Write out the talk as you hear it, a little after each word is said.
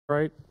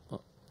right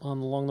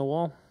along the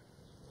wall.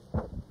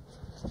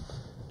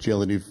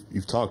 Jaylen,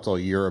 you've talked all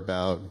year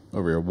about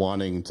over here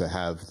wanting to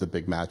have the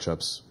big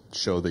matchups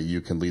show that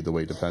you can lead the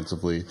way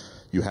defensively.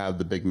 You have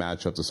the big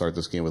matchup to start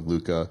this game with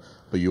Luka,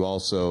 but you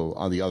also,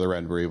 on the other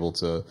end, were able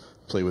to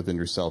play within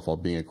yourself while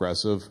being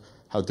aggressive.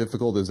 How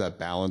difficult is that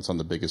balance on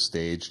the biggest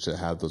stage to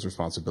have those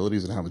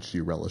responsibilities, and how much do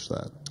you relish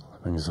that?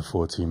 I think it's a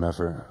full team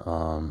effort.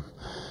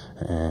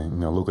 And,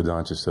 Luka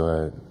Doncic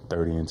still at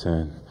 30 and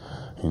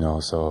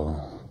 10, so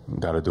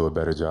got to do a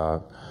better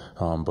job.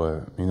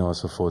 But,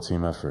 it's a full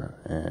team effort.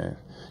 And,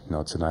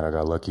 tonight I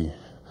got lucky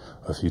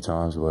a few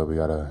times, but we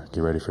got to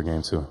get ready for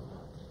game 2.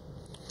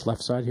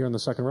 Left side here in the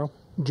second row.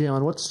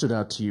 Jaylen, what stood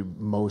out to you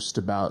most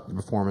about the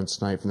performance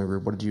tonight from the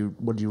group? What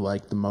did you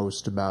like the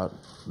most about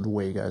the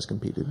way you guys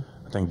competed?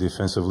 I think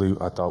defensively,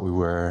 I thought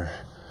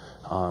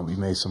we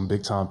made some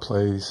big time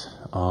plays.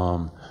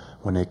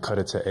 When they cut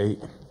it to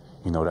 8,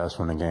 that's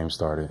when the game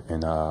started.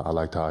 And I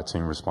liked how our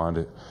team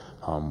responded.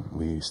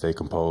 We stayed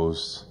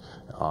composed.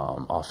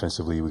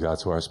 Offensively, we got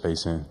to our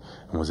spacing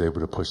and was able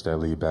to push that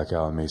lead back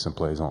out and made some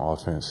plays on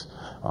offense.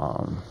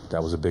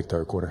 That was a big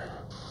third quarter.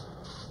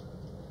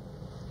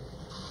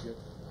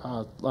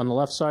 On the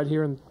left side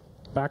here in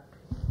back.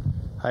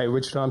 Hi,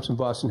 Rich Thompson,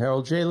 Boston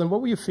Herald. Jaylen,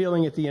 what were you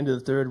feeling at the end of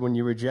the third when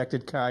you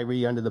rejected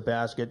Kyrie under the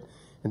basket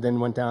and then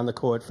went down the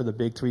court for the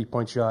big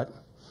three-point shot?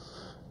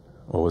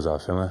 What was I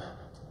feeling?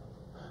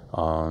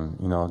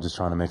 Just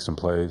trying to make some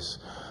plays,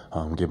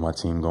 get my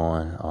team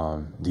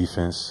going.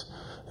 Defense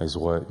is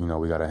what,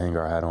 we got to hang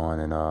our hat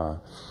on. And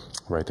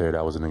right there,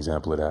 that was an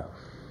example of that.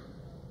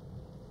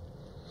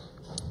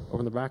 Over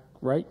in the back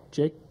right,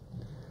 Jake.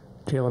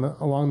 Jaylen,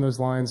 along those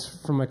lines,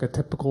 from like a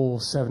typical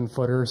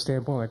 7-footer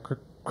standpoint, like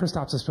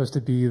Kristaps is supposed to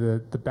be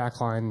the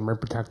backline rim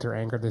protector,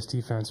 anchor this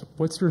defense.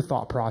 What's your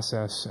thought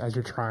process as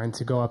you're trying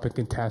to go up and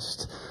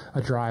contest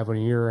a drive when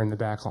you're in the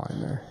backline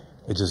there?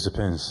 It just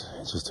depends.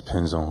 It just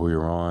depends on who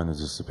you're on. It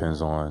just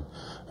depends on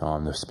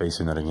the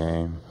spacing of the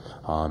game,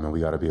 and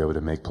we got to be able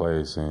to make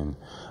plays. And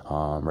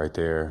right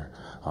there,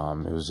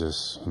 it was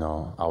just,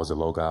 I was a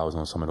low guy. I was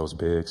on some of those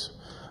bigs.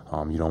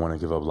 You don't want to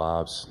give up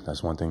lobs.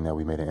 That's one thing that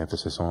we made an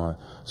emphasis on.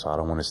 So I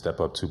don't want to step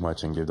up too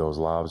much and give those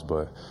lobs.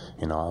 But,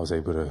 I was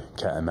able to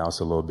cat and mouse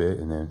a little bit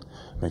and then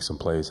make some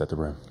plays at the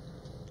rim.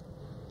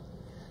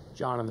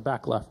 John in the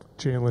back left.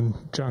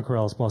 Jaylen, John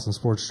Corrales, Boston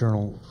Sports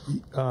Journal.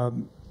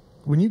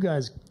 When you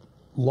guys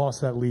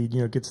lost that lead,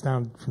 it gets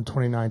down from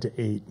 29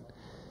 to 8.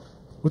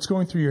 What's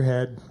going through your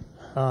head?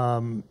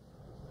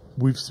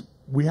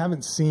 We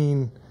haven't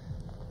seen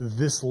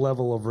this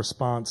level of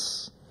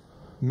response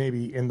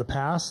maybe in the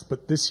past,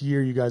 but this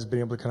year you guys have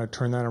been able to kind of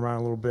turn that around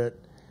a little bit.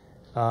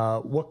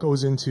 What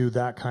goes into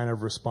that kind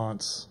of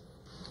response?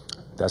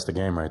 That's the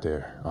game right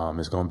there.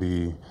 It's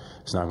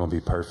not going to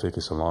be perfect.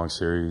 It's a long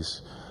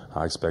series.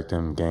 I expect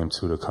them game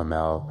 2 to come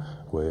out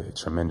with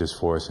tremendous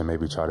force and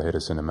maybe try to hit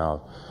us in the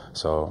mouth.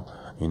 So,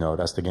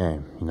 that's the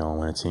game.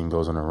 When a team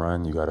goes on a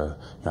run, you gotta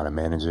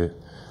manage it.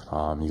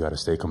 You gotta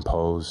stay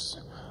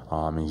composed,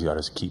 and you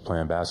gotta keep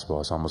playing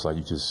basketball. It's almost like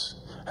you just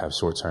have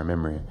short-term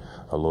memory,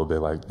 a little bit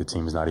like the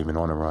team is not even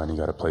on a run. You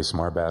got to play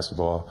smart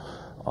basketball,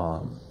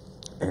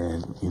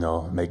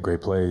 and make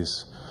great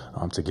plays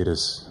to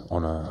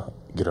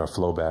get our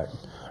flow back.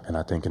 And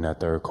I think in that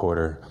third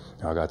quarter,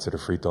 I got to the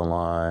free throw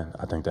line.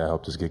 I think that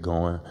helped us get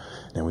going.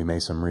 Then we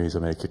made some reads. I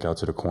made a kick out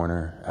to the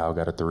corner. Al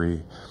got a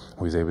 3.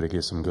 We was able to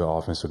get some good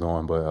offense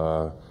going,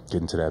 but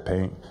getting to that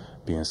paint,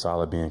 being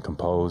solid, being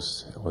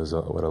composed was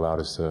what allowed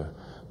us to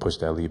push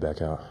that lead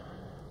back out.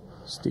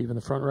 Steve in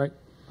the front right.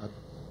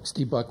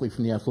 Steve Buckley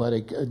from The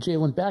Athletic.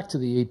 Jaylen, back to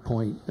the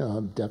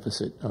 8-point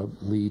deficit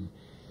lead.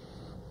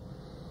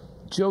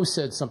 Joe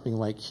said something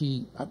like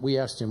we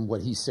asked him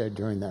what he said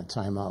during that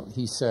timeout.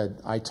 He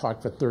said, I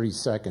talked for 30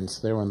 seconds.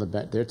 They were on the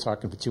bench. They're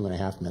talking for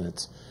 2.5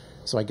 minutes.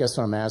 So I guess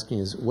what I'm asking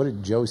is, what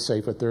did Joe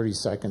say for 30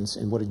 seconds,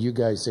 and what did you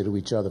guys say to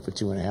each other for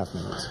 2.5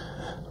 minutes?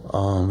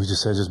 We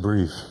just said, just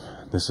breathe.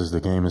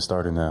 The game is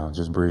starting now.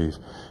 Just breathe.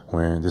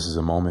 This is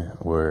a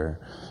moment where,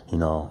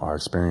 our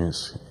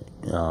experience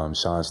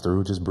shines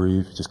through. Just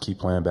breathe. Just keep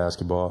playing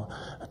basketball.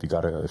 If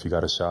you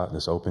got a shot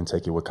that's open,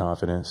 take it with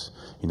confidence.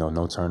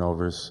 No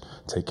turnovers.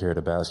 Take care of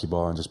the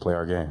basketball and just play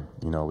our game.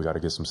 We got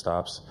to get some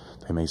stops.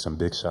 They made some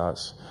big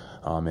shots,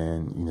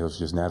 and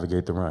just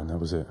navigate the run. That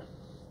was it.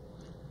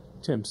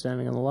 Tim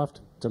standing on the left.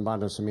 Tim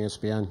Bondos from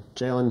ESPN.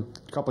 Jaylen,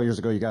 a couple of years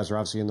ago, you guys were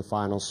obviously in the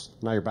finals.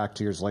 Now you're back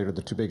 2 years later.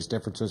 The two biggest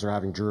differences are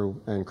having Drew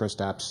and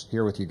Kristaps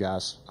here with you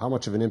guys. How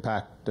much of an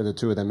impact did the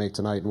two of them make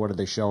tonight, and what did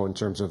they show in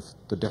terms of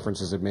the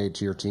differences it made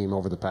to your team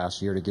over the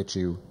past year to get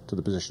you to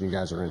the position you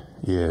guys are in?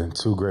 Yeah,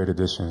 2 great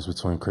additions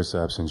between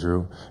Kristaps and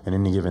Drew. And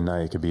any given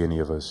night, it could be any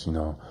of us, And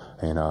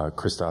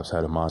Kristaps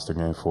had a monster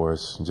game for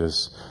us.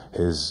 Just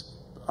his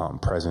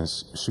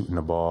presence shooting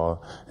the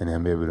ball and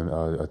then be able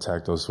to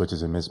attack those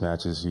switches and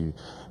mismatches.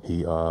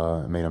 He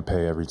made them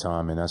pay every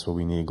time, and that's what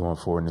we need going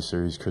forward in the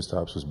series.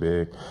 Kristaps was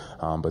big,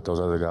 but those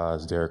other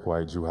guys, Derek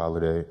White, Drew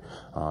Holiday,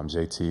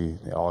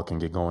 JT, they all can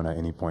get going at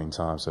any point in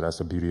time. So that's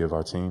the beauty of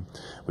our team.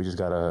 We just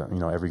got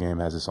to, every game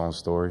has its own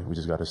story. We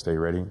just got to stay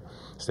ready,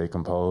 stay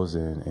composed,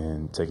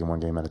 and take it one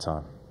game at a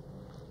time.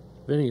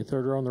 Vinny,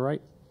 third row on the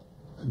right.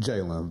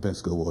 Jaylen,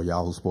 Vince Goodwill,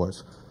 Yahoo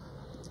Sports.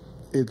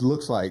 It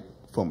looks like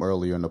from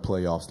earlier in the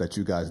playoffs that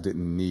you guys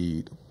didn't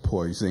need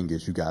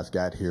Porzingis. You guys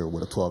got here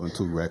with a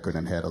 12-2 record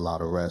and had a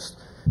lot of rest.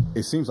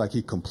 It seems like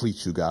he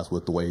completes you guys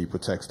with the way he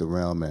protects the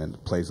rim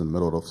and plays in the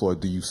middle of the floor.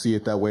 Do you see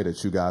it that way,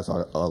 that you guys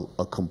are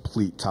a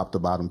complete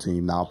top-to-bottom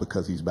team now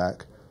because he's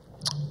back?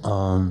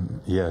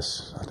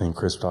 Yes. I think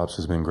Kristaps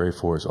has been great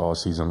for us all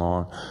season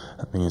long.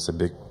 I think it's a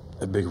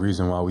big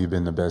reason why we've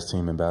been the best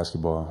team in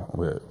basketball,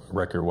 with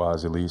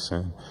record-wise at least,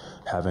 and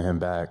having him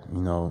back,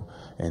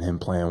 and him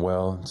playing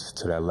well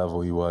to that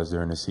level he was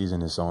during the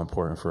season is so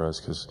important for us,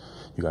 because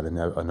you got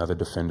another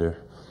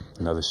defender,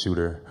 another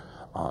shooter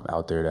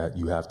out there that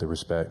you have to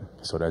respect.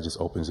 So that just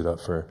opens it up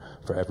for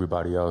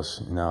everybody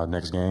else. Now,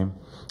 next game,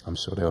 I'm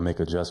sure they'll make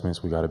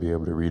adjustments. We got to be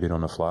able to read it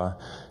on the fly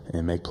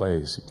and make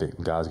plays. The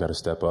guys got to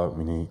step up.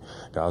 We need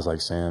guys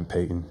like Sam,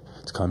 Peyton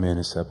to come in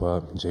and step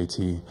up,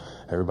 JT.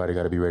 Everybody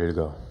got to be ready to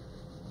go.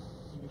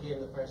 You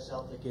became the first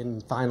Celtic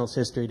in finals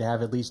history to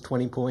have at least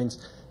 20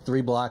 points,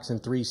 3 blocks,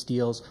 and 3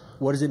 steals.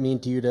 What does it mean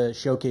to you to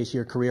showcase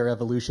your career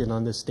evolution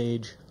on this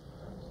stage?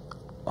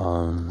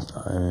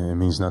 It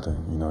means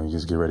nothing. You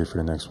just get ready for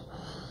the next one.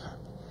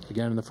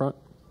 Again in the front.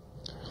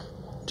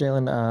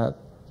 Jaylen,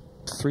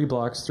 3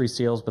 blocks, 3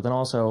 steals, but then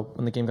also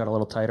when the game got a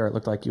little tighter, it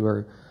looked like you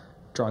were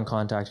drawing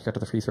contact. You got to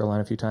the free throw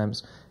line a few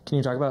times. Can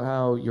you talk about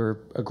how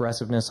your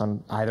aggressiveness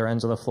on either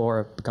ends of the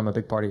floor have become a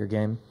big part of your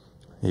game?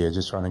 Yeah,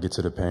 just trying to get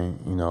to the paint,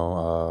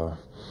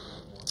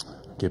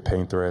 get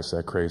paint threats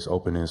that creates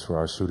openings for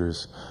our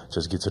shooters.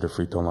 Just get to the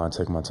free throw line,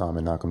 take my time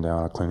and knock them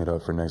down. I'll clean it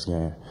up for next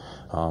game.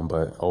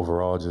 But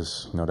overall,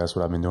 just, that's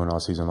what I've been doing all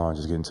season long,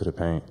 just getting to the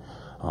paint.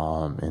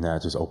 And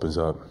that just opens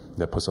up,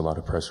 that puts a lot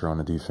of pressure on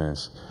the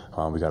defense.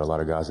 We got a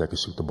lot of guys that can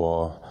shoot the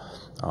ball,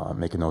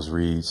 making those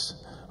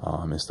reads,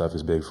 and stuff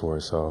is big for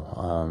us.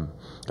 So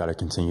got to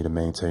continue to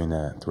maintain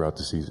that throughout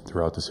the season,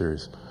 throughout the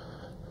series.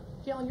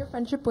 Jaylen, your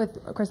friendship with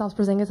Kristaps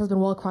Porzingis has been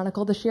well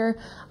chronicled this year.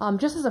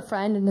 Just as a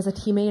friend and as a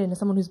teammate and as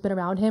someone who's been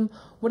around him,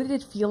 what did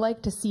it feel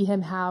like to see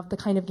him have the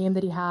kind of game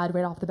that he had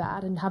right off the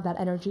bat and have that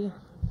energy?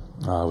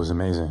 It was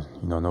amazing.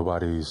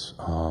 Nobody's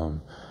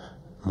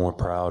more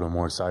proud or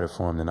more excited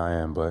for him than I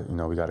am, but,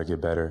 we got to get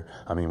better.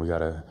 We got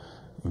to,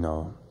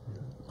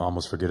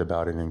 almost forget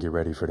about it and get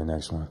ready for the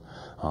next one.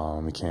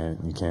 We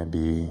can't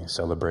be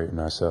celebrating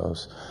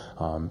ourselves.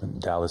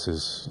 Dallas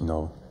is,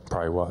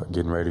 probably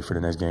getting ready for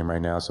the next game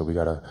right now, so we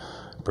got to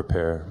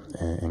prepare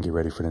and get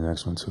ready for the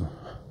next one too.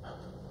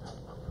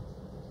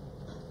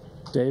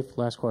 Dave,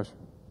 last question.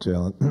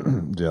 Jaylen,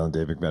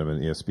 Dave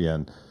McMenamin,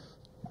 ESPN.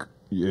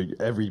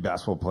 Every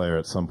basketball player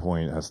at some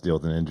point has to deal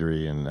with an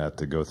injury and have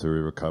to go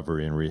through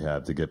recovery and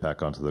rehab to get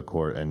back onto the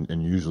court.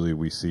 And usually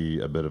we see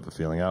a bit of a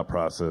feeling out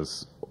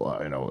process.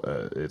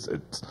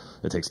 It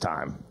takes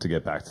time to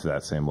get back to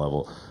that same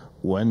level.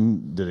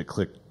 When did it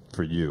click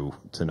for you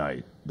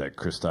tonight that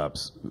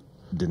Kristaps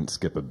didn't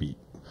skip a beat?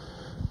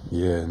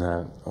 Yeah, and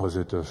that was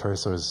it the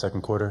first or the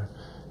second quarter.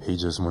 He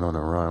just went on a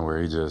run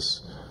where he hit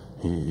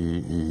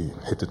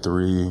the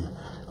 3,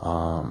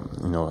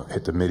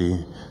 hit the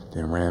midi,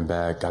 then ran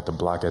back, got the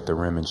block at the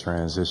rim in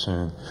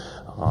transition.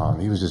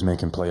 He was just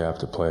making play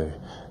after play,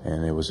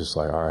 and it was just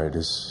like, all right,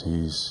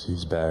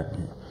 he's back.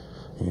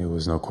 There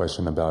was no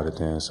question about it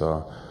then.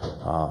 So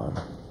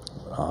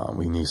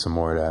we need some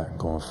more of that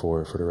going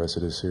forward for the rest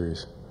of this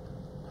series.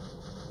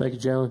 Thank you,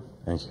 Jaylen.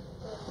 Thank you.